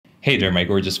Hey there, my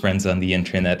gorgeous friends on the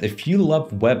internet. If you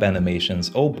love web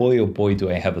animations, oh boy, do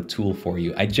I have a tool for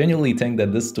you. I genuinely think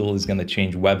that this tool is going to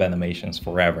change web animations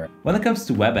forever. When it comes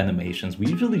to web animations, we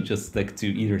usually just stick to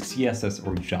either CSS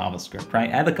or JavaScript,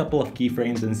 right? Add a couple of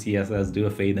keyframes in CSS, do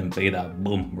a fade in, fade out,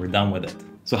 boom, we're done with it.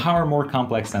 So how are more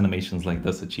complex animations like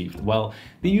this achieved? Well,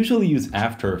 they usually use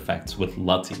After Effects with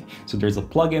Lutty. So there's a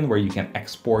plugin where you can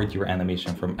export your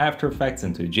animation from After Effects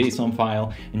into a JSON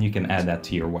file, and you can add that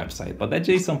to your website. But that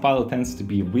JSON file tends to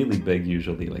be really big,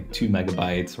 usually like 2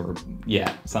 megabytes or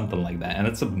yeah, something like that. And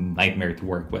it's a nightmare to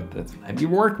work with. Have you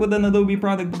worked with an Adobe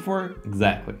product before?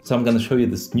 Exactly. So I'm gonna show you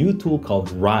this new tool called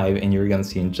Rive, and you're gonna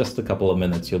see in just a couple of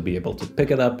minutes, you'll be able to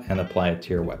pick it up and apply it to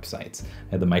your websites.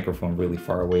 I had the microphone really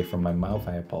far away from my mouth.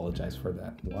 I apologize for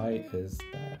that. Why is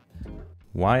that?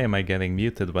 Why am I getting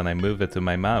muted when I move it to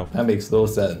my mouth? That makes no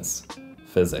sense.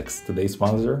 Physics. Today's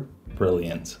sponsor?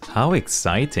 Brilliant. How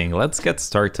exciting. Let's get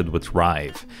started with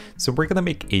Rive. So we're gonna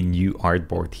make a new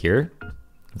artboard here.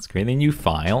 Let's create a new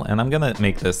file, and I'm gonna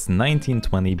make this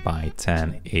 1920 by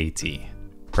 1080.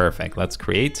 Perfect, let's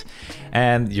create.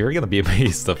 And you're gonna be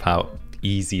amazed of how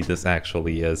easy this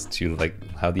actually is to like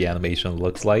how the animation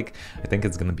looks like. I think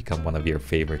it's gonna become one of your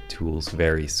favorite tools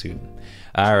very soon.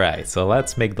 All right, so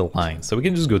let's make the line. So we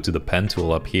can just go to the pen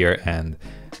tool up here and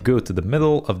go to the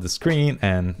middle of the screen,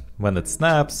 and when it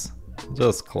snaps,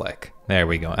 just click. There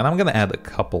we go. And I'm gonna add a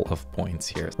couple of points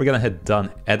here. We're gonna hit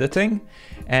done editing,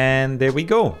 and there we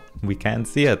go. We can't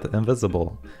see it,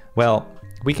 invisible. Well,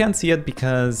 we can't see it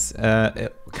because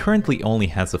it currently only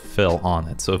has a fill on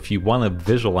it. So if you want to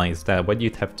visualize that, what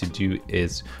you'd have to do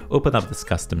is open up this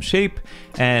custom shape.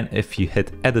 And if you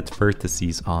hit edit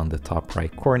vertices on the top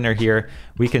right corner here,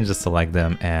 we can just select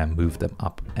them and move them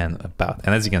up and about.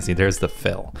 And as you can see, there's the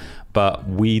fill, but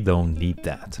we don't need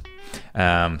that.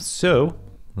 So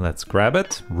let's grab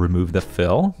it, remove the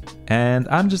fill, and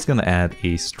I'm just gonna add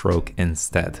a stroke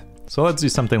instead. So let's do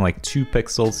something like 2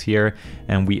 pixels here,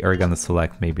 and we are gonna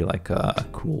select maybe like a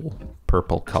cool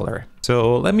purple color.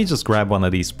 So let me just grab one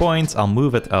of these points, I'll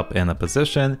move it up in a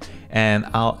position, and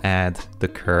I'll add the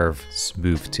curve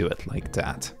smooth to it like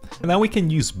that. And now we can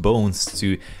use bones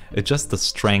to adjust the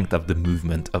strength of the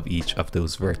movement of each of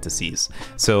those vertices.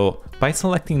 So by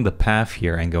selecting the path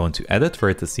here and going to edit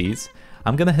vertices,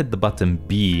 I'm gonna hit the button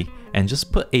B and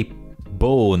just put a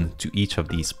bone to each of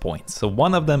these points. So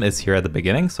one of them is here at the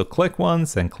beginning, so click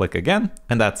once and click again,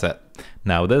 and that's it.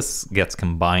 Now this gets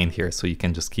combined here, so you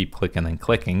can just keep clicking and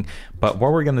clicking, but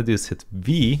what we're gonna do is hit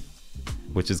V,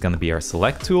 which is gonna be our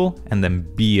select tool, and then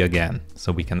B again,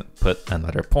 so we can put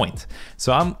another point.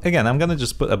 So I'm gonna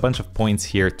just put a bunch of points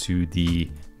here to the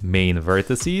main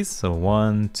vertices. So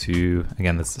 1, 2,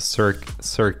 again, it's the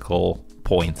circle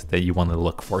point that you want to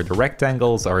look for. The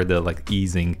rectangles are the like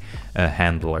easing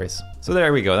handlers. So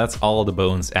there we go, that's all the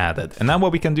bones added. And now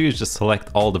what we can do is just select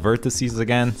all the vertices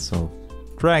again. So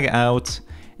drag out,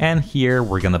 and here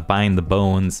we're gonna bind the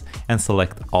bones and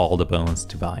select all the bones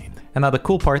to bind. And now the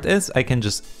cool part is I can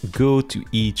just go to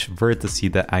each vertex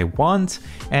that I want,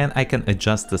 and I can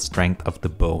adjust the strength of the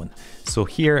bone. So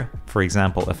here, for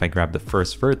example, if I grab the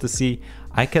first vertex,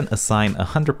 I can assign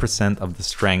 100% of the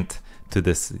strength to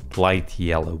this light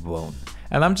yellow bone.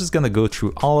 And I'm just gonna go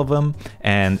through all of them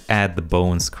and add the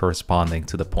bones corresponding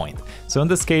to the point. So in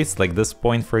this case, like this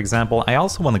point, for example, I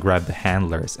also wanna grab the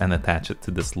handlers and attach it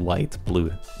to this light blue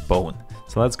bone.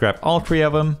 So let's grab all 3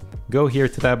 of them, go here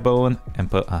to that bone and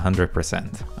put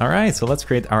 100%. All right, so let's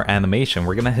create our animation.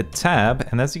 We're gonna hit tab,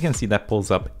 and as you can see, that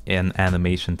pulls up an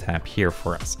animation tab here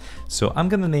for us. So I'm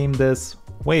gonna name this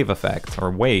wave effect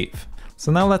or wave.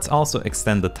 So now let's also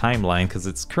extend the timeline because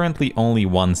it's currently only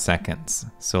 1 second.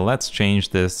 So let's change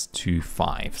this to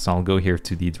 5. So I'll go here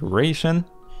to the duration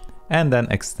and then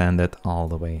extend it all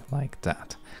the way like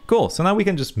that. Cool, so now we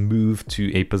can just move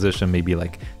to a position maybe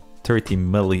like 30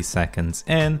 milliseconds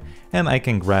in, and I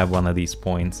can grab one of these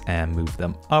points and move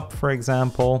them up, for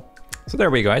example. So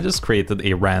there we go, I just created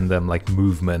a random like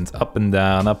movement up and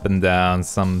down,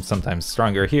 sometimes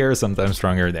stronger here, sometimes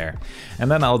stronger there. And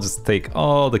then I'll just take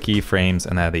all the keyframes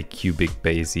and add a cubic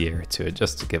Bezier to it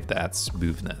just to give that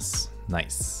smoothness.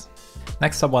 Nice.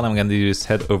 Next up, what I'm gonna do is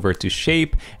head over to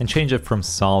shape and change it from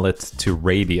solid to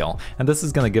radial. And this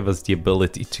is gonna give us the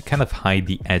ability to kind of hide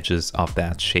the edges of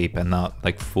that shape and not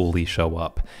like fully show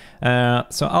up.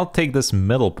 So I'll take this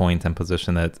middle point and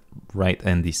position it right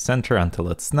in the center until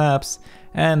it snaps.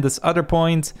 And this other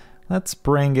point, let's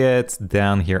bring it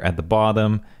down here at the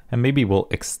bottom, and maybe we'll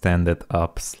extend it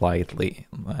up slightly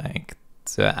like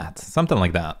that, something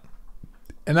like that.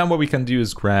 And then what we can do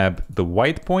is grab the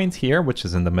white point here, which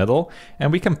is in the middle,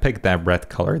 and we can pick that red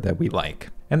color that we like.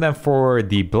 And then for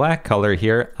the black color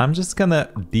here, I'm just gonna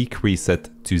decrease it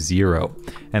to 0.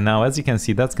 And now as you can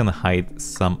see, that's gonna hide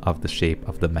some of the shape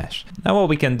of the mesh. Now what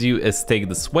we can do is take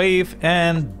this wave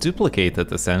and duplicate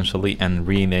it essentially and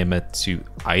rename it to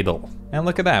idle. And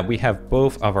look at that, we have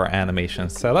both of our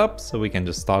animations set up, so we can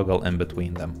just toggle in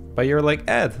between them. But you're like,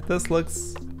 Ed, this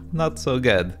looks not so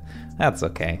good. That's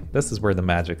okay. This is where the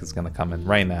magic is gonna come in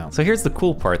right now. So here's the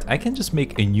cool part. I can just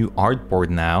make a new artboard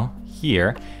now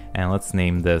here, and let's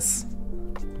name this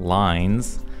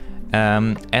lines.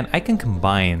 And I can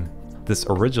combine this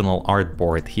original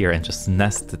artboard here and just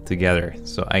nest it together.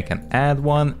 So I can add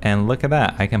one, and look at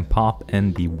that. I can pop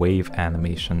in the wave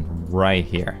animation right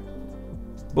here.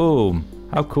 Boom.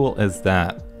 How cool is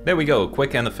that? There we go,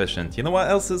 quick and efficient. You know what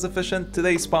else is efficient?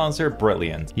 Today's sponsor,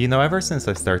 Brilliant. You know, ever since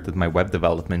I started my web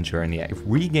development journey, I've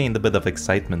regained a bit of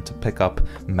excitement to pick up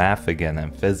math again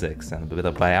and physics and a bit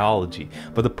of biology.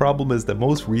 But the problem is that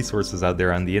most resources out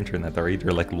there on the internet are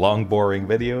either like long, boring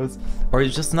videos, or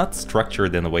it's just not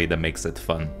structured in a way that makes it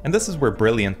fun. And this is where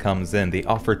Brilliant comes in. They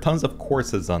offer tons of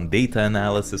courses on data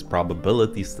analysis,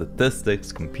 probability,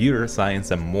 statistics, computer science,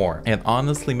 and more. And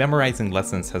honestly, memorizing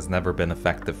lessons has never been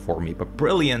effective for me, but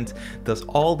Brilliant does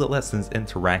all the lessons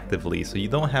interactively, so you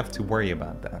don't have to worry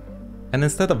about that. And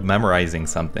instead of memorizing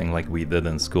something like we did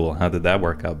in school, how did that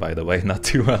work out, by the way? Not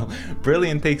too well.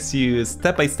 Brilliant takes you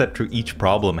step by step through each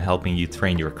problem, helping you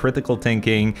train your critical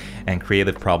thinking and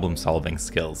creative problem solving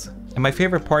skills. And my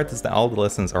favorite part is that all the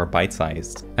lessons are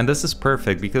bite-sized. And this is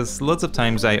perfect because lots of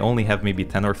times I only have maybe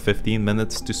 10 or 15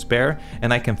 minutes to spare,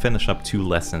 and I can finish up 2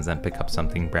 lessons and pick up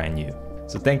something brand new.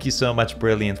 So thank you so much,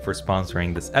 Brilliant, for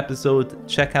sponsoring this episode.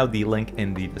 Check out the link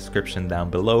in the description down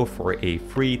below for a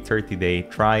free 30-day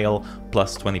trial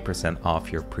plus 20% off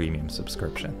your premium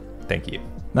subscription. Thank you.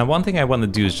 Now, one thing I want to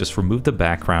do is just remove the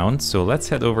background. So let's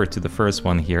head over to the first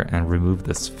one here and remove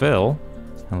this fill.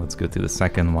 And let's go to the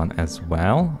second one as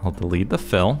well. I'll delete the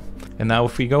fill. And now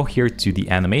if we go here to the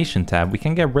animation tab, we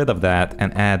can get rid of that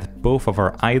and add both of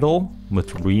our idle with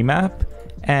remap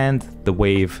and the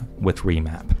wave with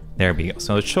remap. There we go.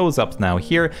 So it shows up now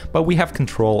here, but we have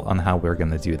control on how we're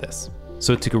going to do this.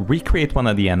 So to recreate one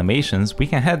of the animations, we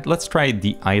can let's try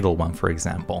the idle one, for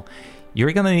example.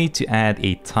 You're going to need to add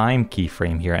a time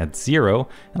keyframe here at 0,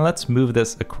 and let's move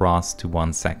this across to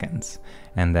 1 second.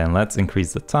 And then let's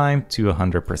increase the time to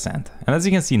 100%. And as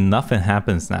you can see, nothing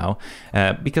happens now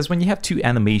because when you have 2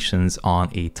 animations on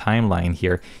a timeline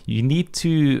here, you need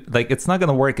to, like, it's not going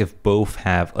to work if both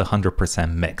have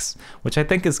 100% mix, which I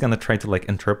think is going to try to like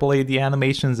interpolate the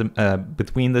animations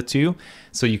between the 2,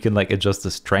 so you can like adjust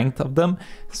the strength of them.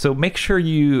 So make sure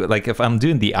you, like, if I'm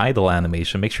doing the idle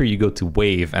animation, make sure you go to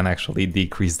wave and actually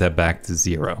decrease that back to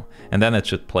 0, and then it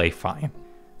should play fine.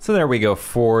 So there we go.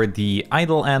 For the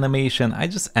idle animation, I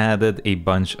just added a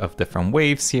bunch of different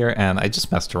waves here, and I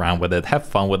just messed around with it. Have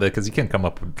fun with it, because you can come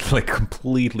up with like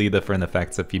completely different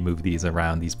effects if you move these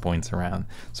around, these points around.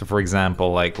 So for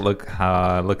example, like look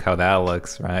how that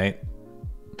looks, right?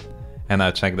 And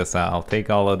now check this out. I'll take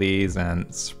all of these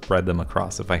and spread them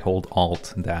across if I hold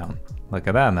Alt down. Look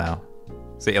at that now.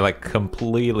 See, like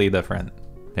completely different.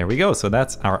 There we go. So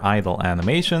that's our idle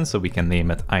animation. So we can name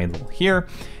it idle here.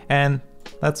 And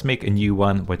let's make a new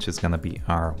one, which is going to be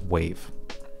our wave.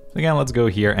 Again, let's go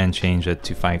here and change it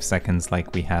to 5 seconds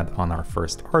like we had on our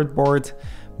first artboard.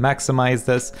 Maximize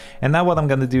this. And now what I'm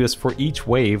going to do is for each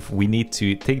wave, we need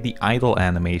to take the idle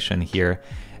animation here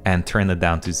and turn it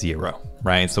down to 0,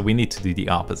 right? So we need to do the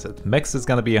opposite. Mix is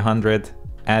going to be 100,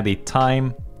 add a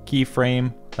time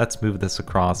keyframe. Let's move this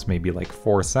across maybe like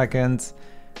 4 seconds.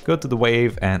 Go to the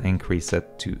wave and increase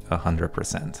it to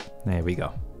 100%. There we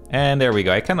go. And there we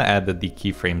go. I kind of added the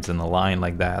keyframes in a line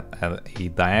like that at a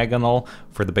diagonal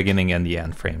for the beginning and the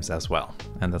end frames as well.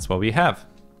 And that's what we have.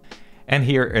 And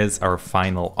here is our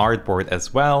final artboard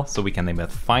as well. So we can name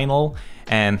it final.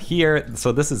 And here,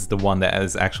 so this is the one that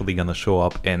is actually going to show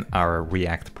up in our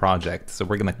React project. So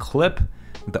we're going to clip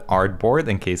the artboard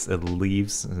in case it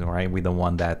leaves, right? We don't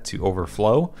want that to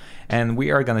overflow. And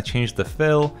we are going to change the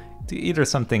fill to either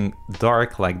something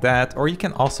dark like that, or you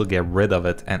can also get rid of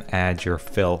it and add your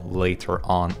fill later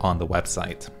on the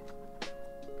website.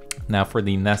 Now for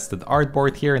the nested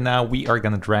artboard here, now we are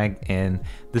going to drag in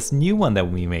this new one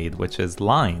that we made, which is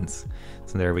lines.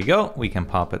 So there we go. We can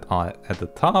pop it on at the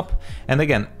top. And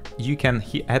again, you can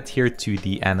adhere to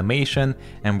the animation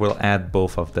and we'll add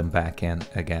both of them back in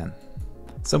again.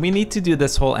 So we need to do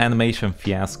this whole animation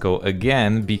fiasco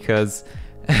again because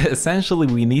essentially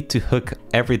we need to hook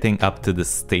everything up to the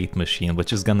state machine,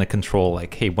 which is gonna control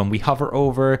like, hey, when we hover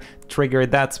over, trigger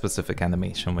that specific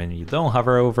animation. When you don't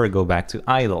hover over, go back to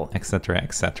idle, etc,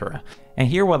 etc. And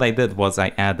here what I did was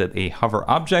I added a hover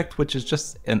object, which is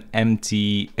just an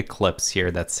empty ellipse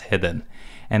here that's hidden.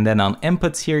 And then on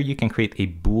inputs here, you can create a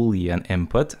Boolean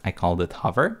input. I called it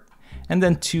hover. And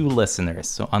then 2 listeners.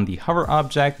 So on the hover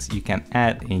object, you can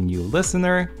add a new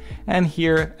listener. And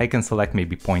here I can select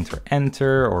maybe pointer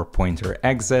enter or pointer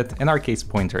exit. In our case,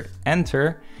 pointer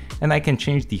enter. And I can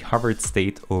change the hovered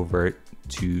state over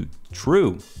to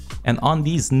true. And on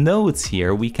these nodes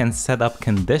here, we can set up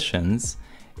conditions.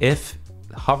 If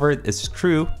hovered is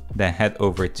true, then head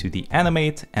over to the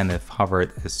animate. And if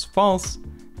hovered is false,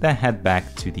 then head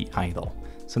back to the idle.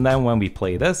 So then when we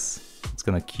play this, it's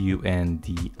gonna queue in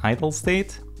the idle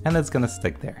state and it's gonna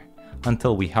stick there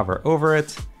until we hover over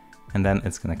it, and then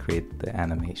it's gonna create the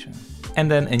animation. And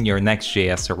then in your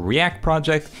Next.js or React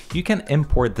project, you can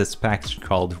import this package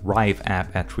called Rive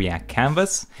app at React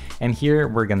Canvas. And here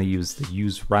we're gonna use the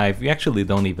use Rive. We actually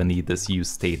don't even need this use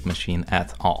state machine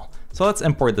at all. So let's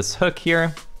import this hook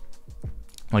here,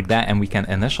 like that, and we can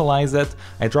initialize it.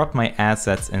 I dropped my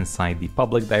assets inside the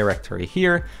public directory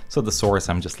here. So the source,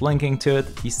 I'm just linking to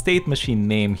it. The state machine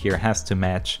name here has to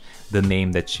match the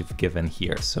name that you've given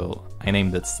here. So I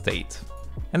named it state.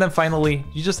 And then finally,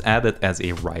 you just add it as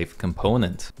a Rive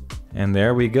component. And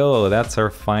there we go. That's our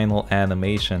final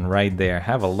animation right there.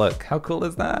 Have a look. How cool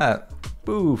is that?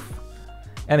 Boof.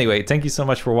 Anyway, thank you so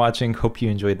much for watching. Hope you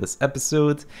enjoyed this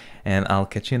episode, and I'll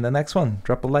catch you in the next one.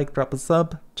 Drop a like, drop a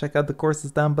sub, check out the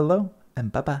courses down below,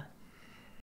 and bye-bye.